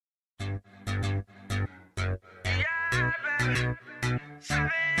Get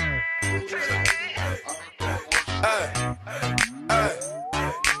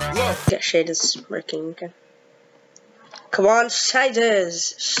shaders working again. Come on,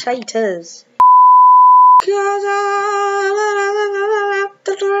 shaders! Shaders!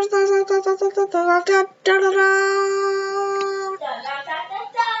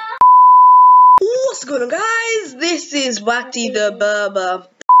 What's going on, guys? This is Watty the Berber.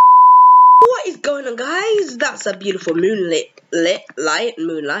 What is going on, guys? That's a beautiful moonlight. What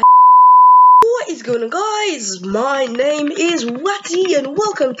is going on, guys? My name is Watty and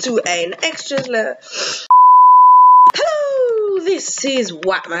welcome to an Xtras. Hello, this is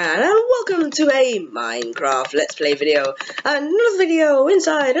Watman and welcome to a Minecraft Let's Play video. Another video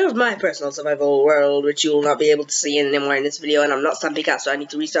inside of my personal survival world, which you will not be able to see anymore in this video, and I'm not Stampy Cat, so I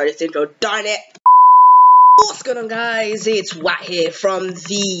need to restart this intro. Darn it! What's going on, guys? It's Wat here from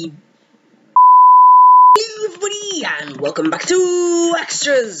the everybody, and welcome back to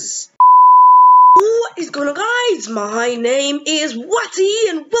Xtras. What is going on, guys? My name is Watty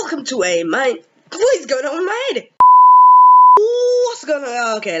and welcome to a What is going on with my head? What's going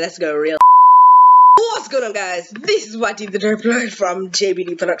on? Okay, let's go real. What's going on, guys? This is Watty the Derpler from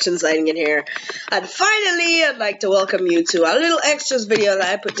JBD Productions signing in here. And finally, I'd like to welcome you to a little Xtras video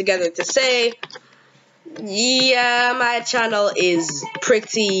that I put together to say, yeah, my channel is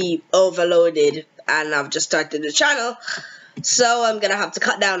pretty overloaded and I've just started the channel. So I'm gonna have to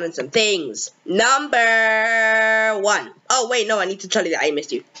cut down on some things. Number 1. Oh wait, no, I need to tell you that I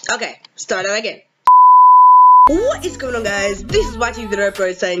missed you. Okay, start it again. What is going on, guys? This is Watty the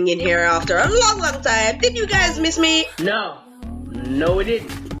Derpler signing in here after a long time. Did you guys miss me? No, we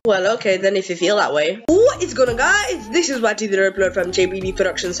didn't. Well, okay, then if you feel that way. What is going on, guys? This is Watty the Derpler from JBD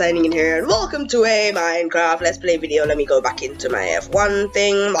Productions signing in here, and welcome to a Minecraft Let's Play video. Let me go back into my F1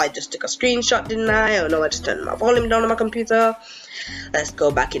 thing. I just took a screenshot, didn't I? Oh no, I just turned my volume down on my computer. Let's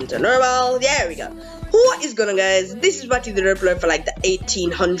go back into normal. There we go. What is going on, guys? This is Watty the Derpler for like the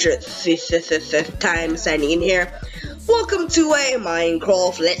 1800th time signing in here. Welcome to a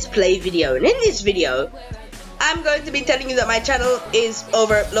Minecraft Let's Play video, and in this video, I'm going to be telling you that my channel is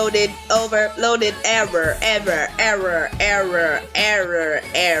overloaded, error.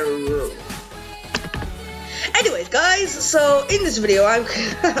 Anyways, guys, so in this video, I'm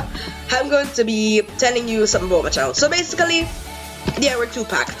going to be telling you something about my channel. So basically, yeah, we're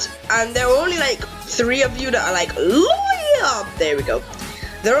 2-packed, and there are only like 3 of you that are like loyal. There we go.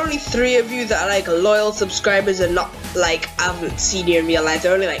 There are only 3 of you that are like loyal subscribers and not like I haven't seen you in real life.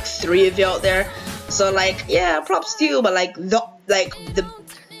 There are only like 3 of you out there. So like, yeah, props to you, but like the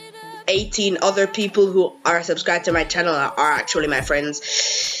 18 other people who are subscribed to my channel are actually my friends.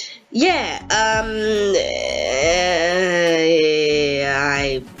 Yeah,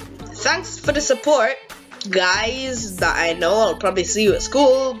 thanks for the support, guys, that I know. I'll probably see you at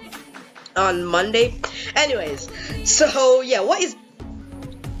school on Monday. Anyways, so yeah, what is...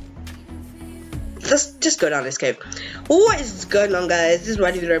 Let's just go down this cave. What is going on, guys? This is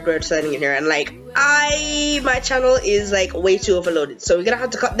Watty the Derpler signing in here, and like my channel is like way too overloaded, so we're gonna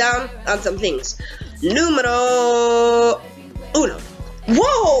have to cut down on some things. Numero 1.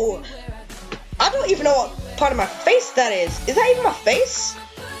 Whoa! I don't even know what part of my face that is. Is that even my face?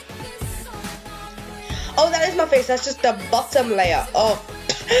 Oh, that is my face. That's just the bottom layer. Oh.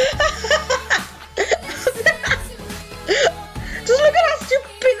 Just look at that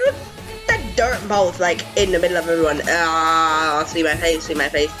stupid dirt mouth like in the middle of everyone. Ah, see my face, see my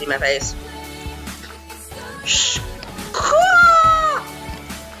face, see my face.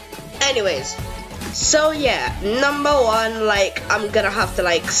 Anyways, so yeah, number 1, like I'm gonna have to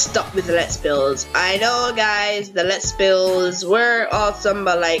like stop with the Let's Builds. I know, guys, the Let's Builds were awesome,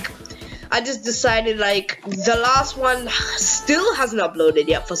 but like I just decided like the last one still hasn't uploaded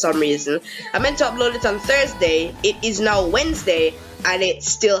yet for some reason. I meant to upload it on Thursday. It is now Wednesday and it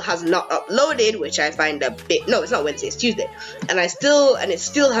still has not uploaded, which I find a bit... No, it's not Wednesday, it's Tuesday. And it still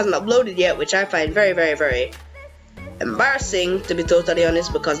hasn't uploaded yet, which I find very, very, very embarrassing, to be totally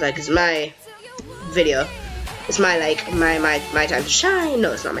honest, because like it's my video. It's my like my time to shine.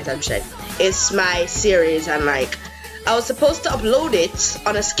 No, it's not my time to shine. It's my series, and like I was supposed to upload it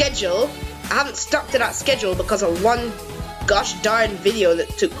on a schedule. I haven't stuck to that schedule because of one gosh darn video that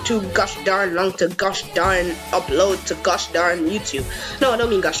took too gosh darn long to gosh darn upload to gosh darn YouTube. No, I don't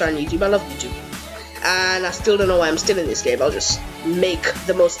mean gosh darn YouTube. I love YouTube. And I still don't know why I'm still in this game. I'll just make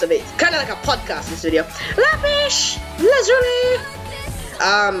the most of it. Kind of like a podcast, this video. Lavish! Leisurely!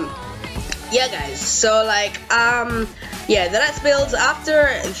 Yeah, guys. So, like, yeah, the Let's Builds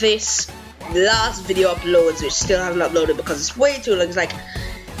after this last video uploads, which still haven't uploaded because it's way too long. It's like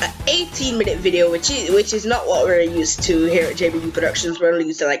an 18-minute video, which is not what we're used to here at JBU Productions. We're only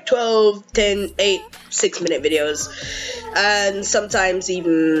used to like 12, 10, 8, 6-minute videos, and sometimes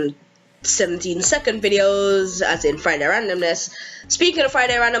even 17-second videos, as in Friday randomness. Speaking of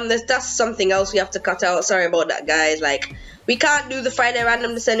Friday randomness, that's something else we have to cut out. Sorry about that, guys. Like, we can't do the Friday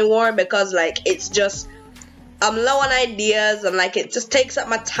randomness anymore because like it's just I'm low on ideas, and like it just takes up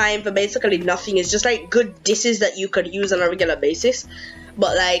my time for basically nothing. It's just like good disses that you could use on a regular basis.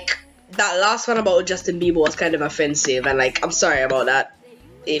 But like that last one about Justin Bieber was kind of offensive, and like I'm sorry about that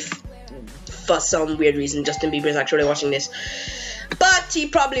if for some weird reason Justin Bieber is actually watching this. But he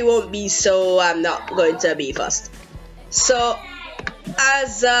probably won't be, so I'm not going to be fussed. So,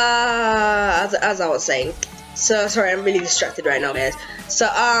 as I was saying, so sorry, I'm really distracted right now, guys. So,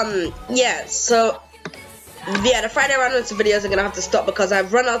 yeah, the Friday randomness videos are gonna have to stop because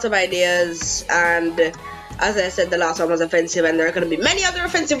I've run out of ideas, and as I said, the last one was offensive, and there are gonna be many other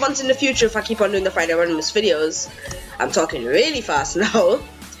offensive ones in the future if I keep on doing the Friday randomness videos. I'm talking really fast now,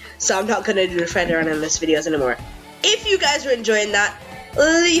 so I'm not gonna do the Friday randomness videos anymore. If you guys are enjoying that,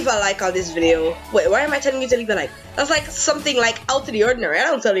 leave a like on this video. Wait, why am I telling you to leave a like? That's like something like out of the ordinary. I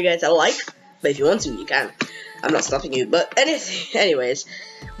don't tell you guys to like, but if you want to, you can. I'm not stopping you, but anyways.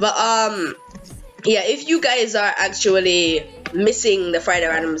 But yeah, if you guys are actually missing the Friday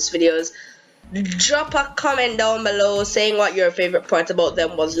randomness videos, drop a comment down below saying what your favorite part about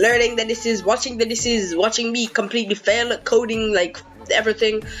them was. Learning the disses, watching the disses, watching me completely fail at coding, like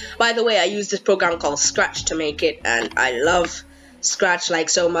everything. By the way, I use this program called Scratch to make it, and I love Scratch like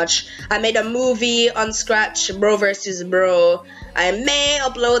so much. I made a movie on Scratch, Bro versus Bro. I may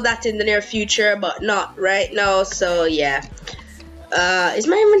upload that in the near future, but not right now. So yeah, is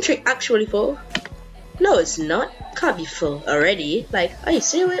my inventory actually full? No, it's not. Can't be full already. Like, are you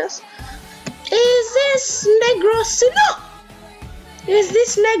serious? Is this Negro? No! Is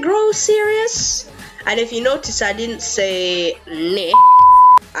this Negro serious? And if you notice, I didn't say ne.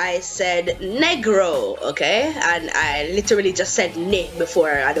 I said Negro, okay? And I literally just said ne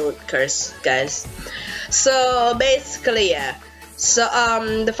before. I don't curse, guys. So basically, yeah. So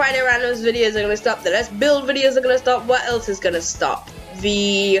the Friday randoms videos are gonna stop. The Let's Build videos are gonna stop. What else is gonna stop?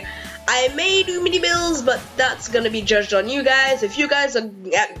 I may do mini builds, but that's gonna be judged on you guys. If you guys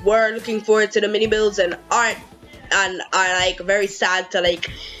were looking forward to the mini builds and are like very sad to like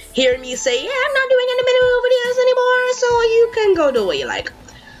hear me say, yeah, I'm not doing any mini build videos anymore, so you can go do what you like.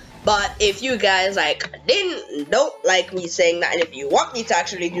 But if you guys like don't like me saying that, and if you want me to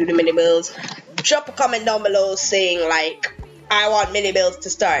actually do the mini builds, drop a comment down below saying like, I want mini builds to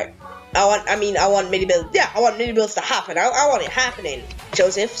start. I want mini builds. Yeah, I want mini builds to happen. I want it happening,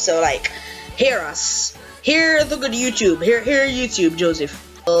 Joseph. So like, hear us. Hear the good YouTube. Hear YouTube, Joseph.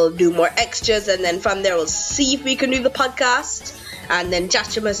 We'll do more extras, and then from there we'll see if we can do the podcast, and then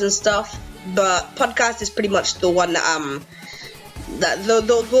Jachimas and stuff. But podcast is pretty much the one that the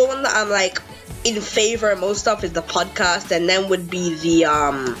one that I'm like in favor most of is the podcast, and then would be the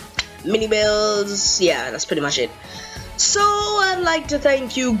mini builds. Yeah, that's pretty much it. So I'd like to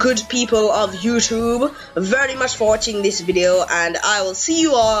thank you good people of YouTube very much for watching this video, and I will see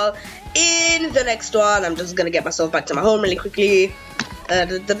you all in the next one. I'm just gonna get myself back to my home really quickly. Oh,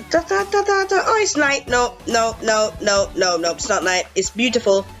 it's night. No, it's not night. It's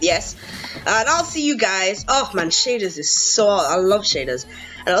beautiful, yes. And I'll see you guys. Oh man, shaders is so, I love shaders.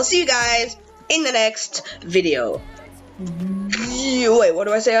 And I'll see you guys in the next video. Wait, what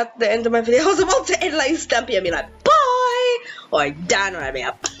do I say at the end of my video? I was about to end like Stampy and be like, bye! Or Dan or I mean,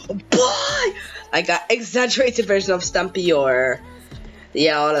 bye! I got exaggerated version of Stampy, or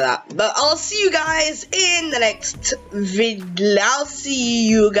yeah, all of that. But I'll see you guys in the next video. I'll see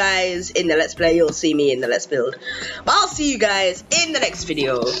you guys in the Let's Play. You'll see me in the Let's Build. But I'll see you guys in the next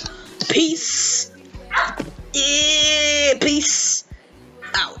video. Peace. Yeah, peace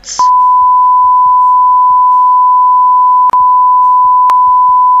out.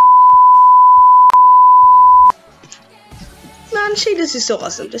 Man, shaders is so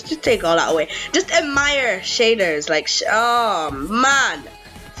awesome. Just take all that away. Just admire shaders. Like, oh man.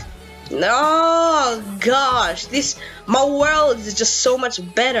 Oh gosh, my world is just so much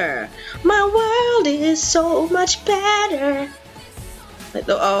better. My world is so much better. Like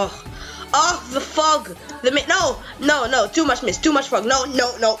the the fog. No, too much mist, too much fog. No,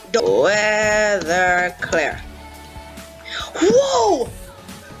 don't. Weather clear. Whoa!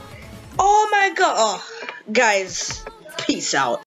 Oh my god. Oh, guys. Peace out.